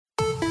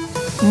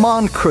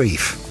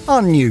Moncrief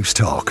on News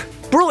Talk.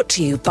 Brought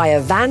to you by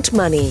Avant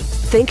Money.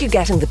 Think you're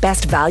getting the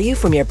best value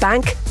from your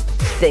bank?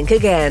 Think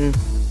again.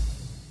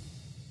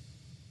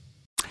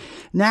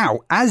 Now,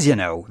 as you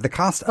know, the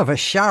cost of a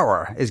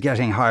shower is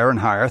getting higher and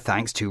higher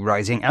thanks to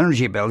rising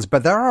energy bills,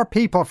 but there are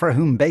people for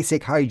whom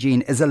basic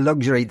hygiene is a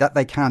luxury that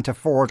they can't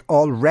afford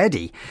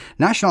already.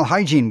 National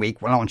Hygiene Week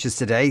launches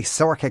today.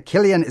 Sorcha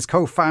Killian is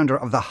co-founder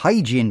of the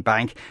Hygiene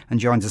Bank and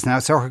joins us now.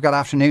 Sorcha, good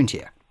afternoon to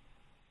you.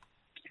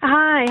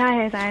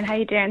 Hi, Zane. How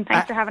you doing?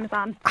 Thanks for having us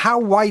on. How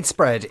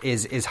widespread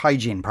is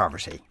hygiene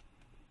poverty?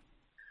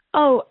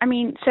 Oh, I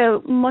mean,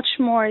 so much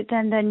more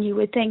than you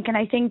would think. And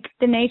I think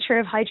the nature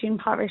of hygiene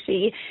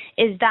poverty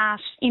is that,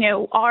 you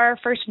know, our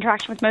first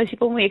interaction with most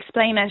people when we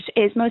explain it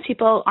is most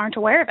people aren't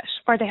aware of it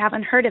or they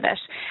haven't heard of it.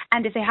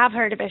 And if they have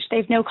heard of it,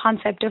 they've no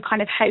concept of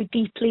kind of how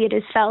deeply it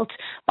is felt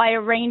by a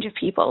range of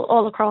people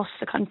all across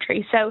the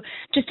country. So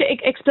just to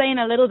explain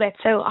a little bit,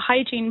 so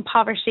hygiene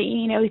poverty,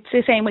 you know, it's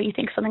the same way you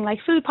think something like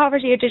food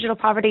poverty or digital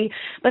poverty,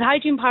 but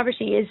hygiene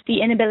poverty is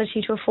the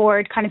inability to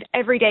afford kind of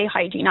everyday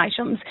hygiene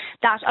items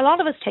that a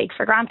lot of us take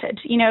for granted.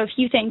 You know, if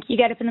you think you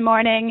get up in the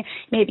morning,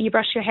 maybe you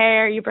brush your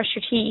hair, you brush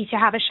your teeth, you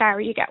have a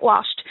shower, you get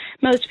washed.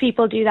 Most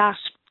people do that,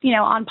 you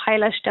know, on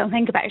pilot, don't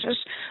think about it.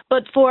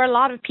 But for a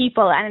lot of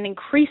people and an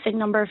increasing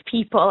number of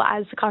people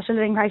as the cost of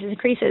living crisis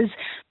increases,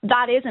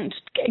 that isn't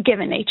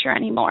given nature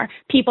anymore.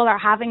 People are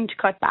having to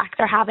cut back.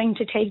 They're having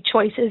to take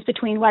choices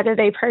between whether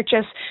they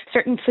purchase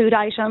certain food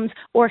items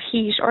or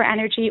heat or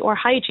energy or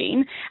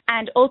hygiene.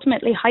 And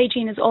ultimately,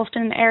 hygiene is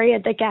often an area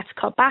that gets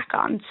cut back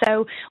on.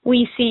 So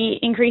we see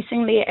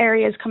increasingly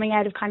areas coming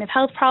out of kind of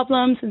health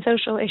problems and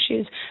social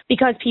issues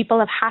because people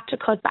have had to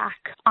cut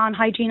back on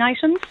hygiene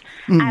items.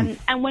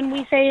 And when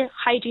we say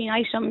hygiene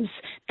items,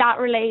 that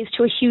relates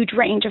to a huge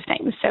range of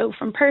things. So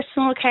from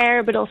personal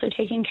care, but also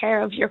taking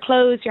care of your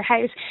clothes, your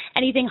house,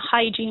 anything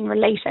hygiene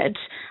related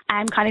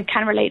kind of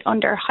can relate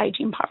under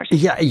hygiene poverty.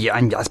 Yeah,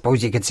 and I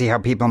suppose you could see how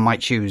people might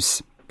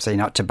choose, say,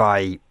 not to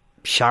buy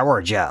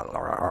shower gel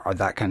or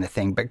that kind of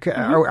thing. But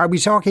are we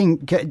talking,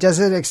 does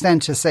it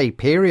extend to, say,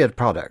 period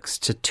products,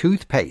 to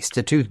toothpaste,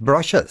 to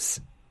toothbrushes?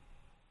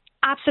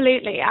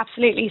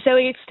 Absolutely. So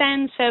it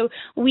extends. So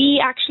we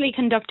actually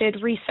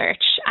conducted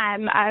research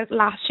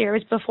last year, it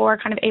was before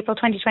kind of April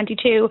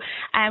 2022.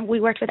 We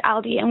worked with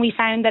Aldi and we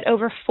found that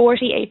over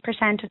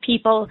 48% of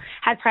people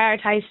had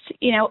prioritised,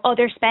 you know,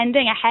 other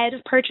spending ahead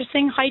of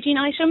purchasing hygiene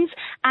items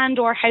and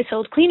or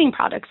household cleaning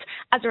products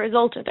as a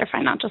result of their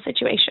financial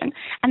situation.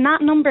 And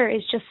that number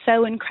is just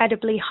so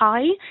incredibly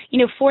high. You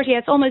know,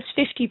 it's almost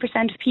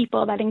 50% of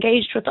people that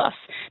engaged with us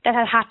that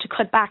had to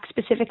cut back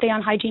specifically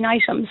on hygiene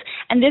items.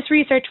 And this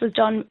research was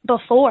done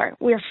before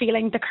we were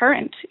feeling the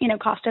current, you know,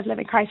 cost of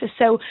living crisis.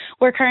 So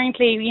we're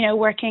currently, you know,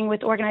 working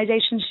with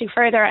organisations to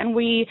further, and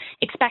we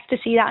expect to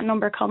see that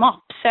number come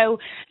up. So,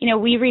 you know,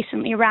 we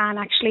recently ran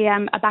actually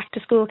a back to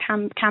school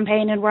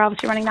campaign, and we're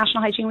obviously running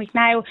National Hygiene Week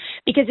now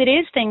because it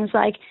is things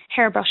like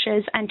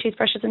hairbrushes and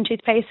toothbrushes and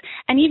toothpaste.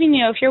 And even,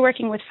 you know, if you're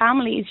working with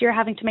families, you're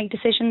having to make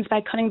decisions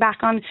about cutting back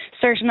on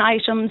certain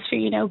items for,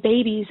 you know,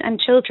 babies and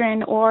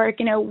children, or,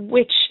 you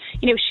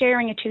know,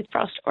 sharing a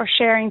toothbrush or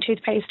sharing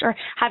toothpaste, or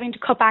having to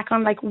cut back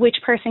on like which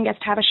person gets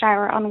to have a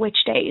shower on which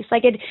days.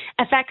 Like it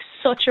affects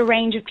such a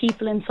range of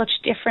people in such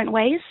different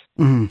ways.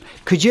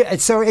 Could you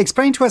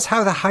explain to us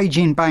how the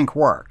Hygiene Bank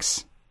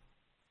works?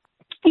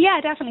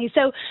 Yeah, definitely.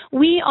 So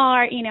we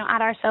are, you know,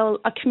 at our soul,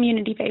 a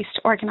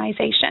community-based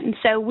organisation.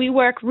 So we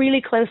work really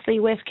closely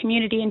with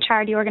community and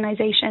charity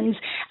organisations,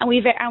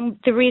 and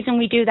the reason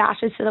we do that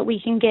is so that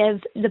we can give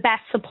the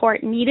best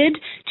support needed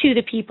to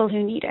the people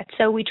who need it.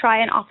 So we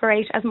try and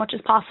operate as much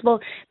as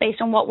possible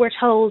based on what we're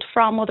told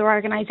from other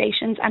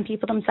organisations and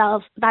people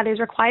themselves that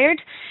is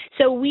required.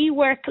 So we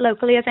work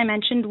locally, as I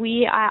mentioned.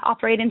 We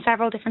operate in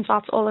several different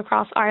spots all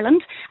across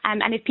Ireland.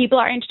 And if people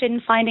are interested in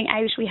finding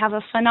out, we have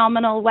a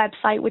phenomenal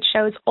website which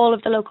shows all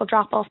of the local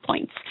drop-off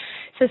points.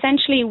 So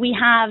essentially we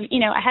have, you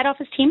know, a head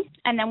office team,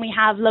 and then we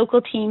have local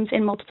teams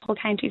in multiple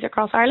counties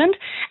across Ireland,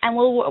 and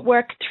we'll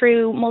work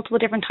through multiple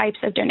different types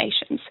of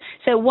donations.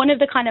 So one of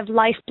the kind of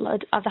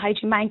lifeblood of the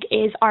Hygiene Bank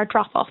is our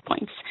drop-off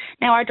points.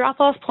 Now our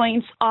drop-off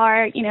points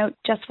are, you know,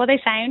 just what they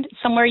sound,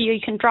 somewhere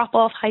you can drop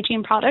off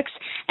hygiene products,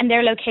 and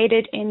they're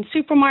located in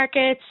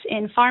supermarkets,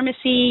 in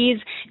pharmacies,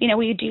 you know,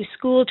 we do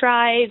school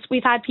drives.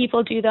 We've had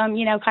people do them,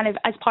 you know, kind of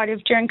as part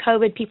of, during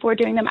COVID, people were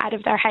doing them out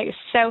of their house.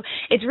 So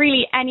it's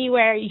really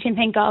anywhere you can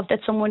think of that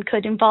someone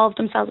could involve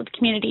themselves with the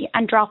community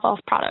and drop off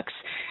products.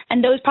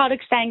 And those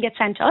products then get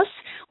sent to us.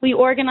 We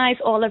organise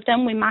all of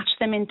them. We match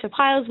them into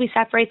piles. We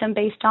separate them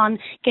based on,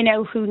 you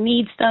know, who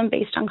needs them,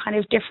 based on kind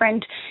of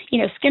different, you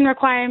know, skin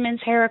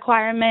requirements, hair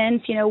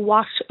requirements, you know,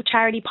 what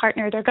charity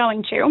partner they're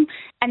going to.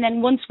 And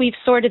then once we've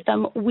sorted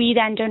them, we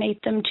then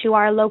donate them to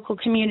our local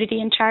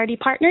community and charity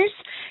partners.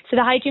 So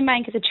the Hygiene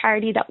Bank is a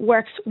charity that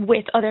works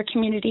with other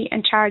community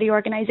and charity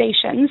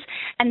organisations.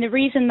 And the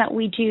reason that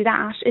we do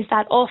that is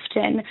that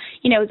often,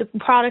 you know, the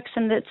products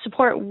and the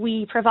support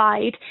we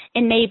provide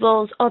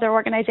enables other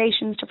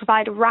organisations to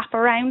provide a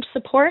wraparound all-round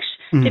support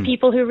to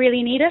people who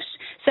really need it.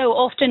 So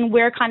often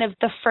we're kind of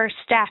the first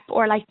step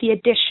or like the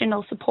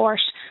additional support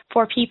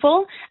for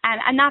people.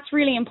 And that's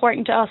really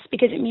important to us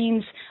because it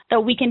means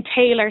that we can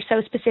tailor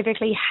so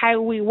specifically how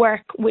we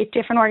work with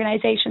different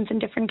organisations and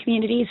different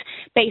communities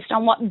based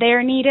on what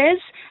their need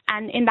is.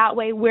 And in that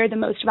way, we're the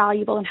most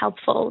valuable and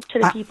helpful to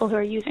the people who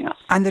are using us.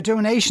 And the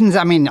donations,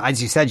 I mean,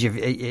 as you said,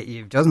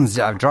 you've dozens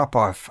of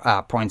drop-off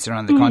points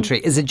around the country.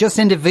 Is it just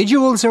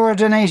individuals who are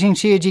donating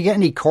to you? Do you get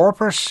any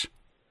corporate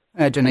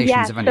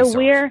donations of any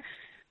sort?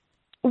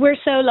 We're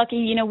so lucky,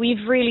 you know,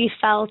 we've really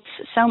felt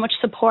so much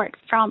support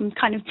from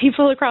kind of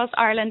people across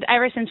Ireland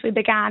ever since we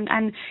began.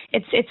 And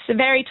it's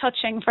very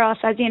touching for us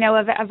as, you know,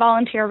 a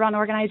volunteer-run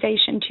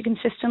organisation to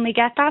consistently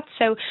get that.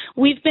 So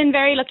we've been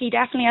very lucky,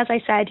 definitely, as I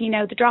said, you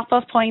know, the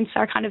drop-off points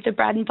are kind of the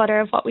bread and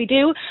butter of what we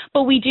do.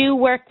 But we do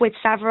work with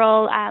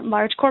several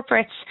large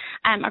corporates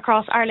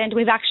across Ireland.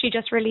 We've actually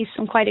just released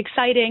some quite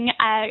exciting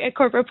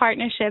corporate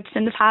partnerships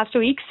in the past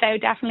week. So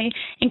definitely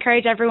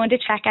encourage everyone to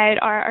check out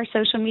our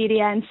social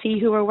media and see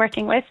who we're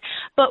working with.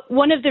 But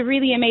one of the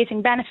really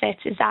amazing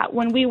benefits is that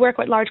when we work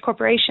with large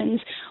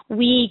corporations,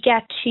 we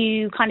get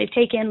to kind of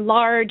take in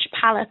large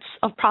pallets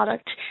of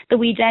product that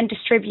we then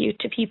distribute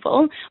to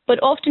people.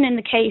 But often in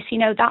the case, you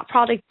know, that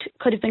product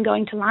could have been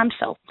going to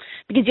landfill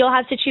because you'll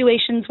have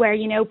situations where,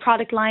 you know,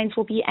 product lines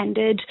will be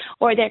ended,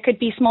 or there could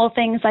be small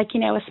things like, you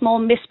know, a small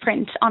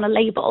misprint on a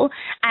label,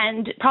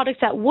 and products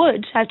that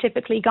would have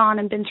typically gone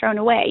and been thrown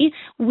away,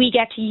 we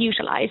get to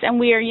utilise. And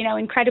we are, you know,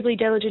 incredibly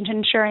diligent in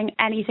ensuring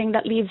anything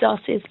that leaves us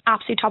is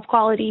absolutely top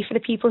quality for the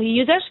people who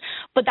use it.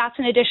 But that's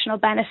an additional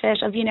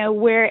benefit of, you know,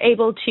 we're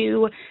able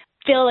to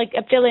fill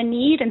a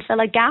need and fill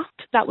a gap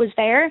that was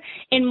there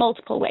in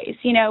multiple ways.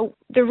 You know,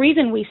 the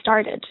reason we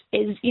started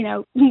is, you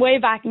know, way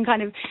back in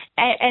kind of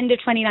end of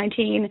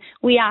 2019,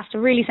 we asked a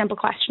really simple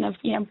question of,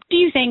 you know, do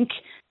you think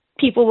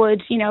people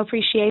would, you know,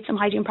 appreciate some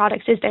hygiene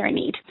products? Is there a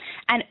need?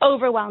 And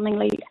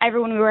overwhelmingly,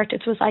 everyone we worked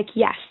with was like,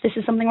 yes, this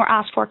is something we're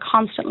asked for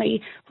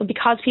constantly, but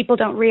because people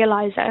don't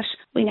realise it,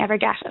 we never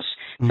get it.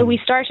 So we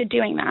started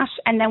doing that,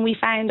 and then we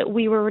found that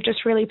we were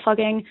just really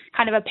plugging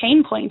kind of a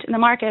pain point in the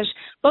market,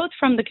 both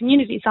from the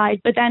community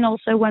side, but then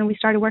also when we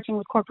started working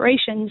with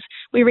corporations,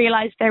 we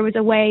realised there was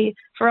a way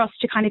for us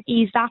to kind of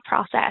ease that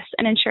process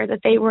and ensure that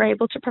they were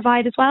able to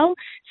provide as well.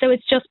 So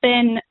it's just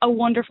been a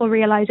wonderful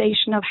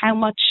realisation of how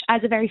much,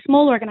 as a very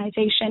small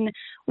organisation,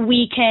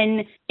 we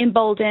can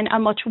embolden a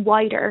much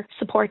wider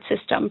support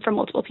system for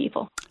multiple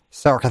people.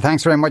 Sorcha,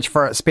 thanks very much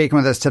for speaking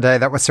with us today.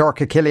 That was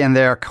Sorcha Killian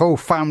there,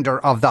 co-founder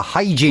of the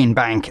Hygiene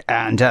Bank,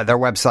 and their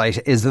website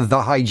is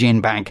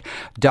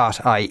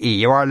thehygienebank.ie.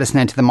 You are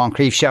listening to the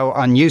Moncrief Show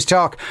on News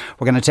Talk.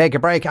 We're going to take a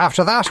break.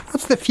 After that,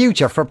 what's the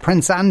future for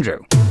Prince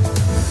Andrew?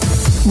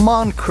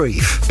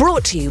 Moncrief.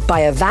 Brought to you by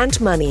Avant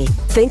Money.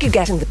 Think you're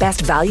getting the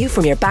best value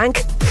from your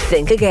bank?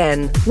 Think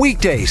again.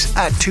 Weekdays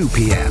at 2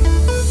 p.m.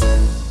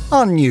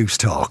 on News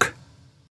Talk.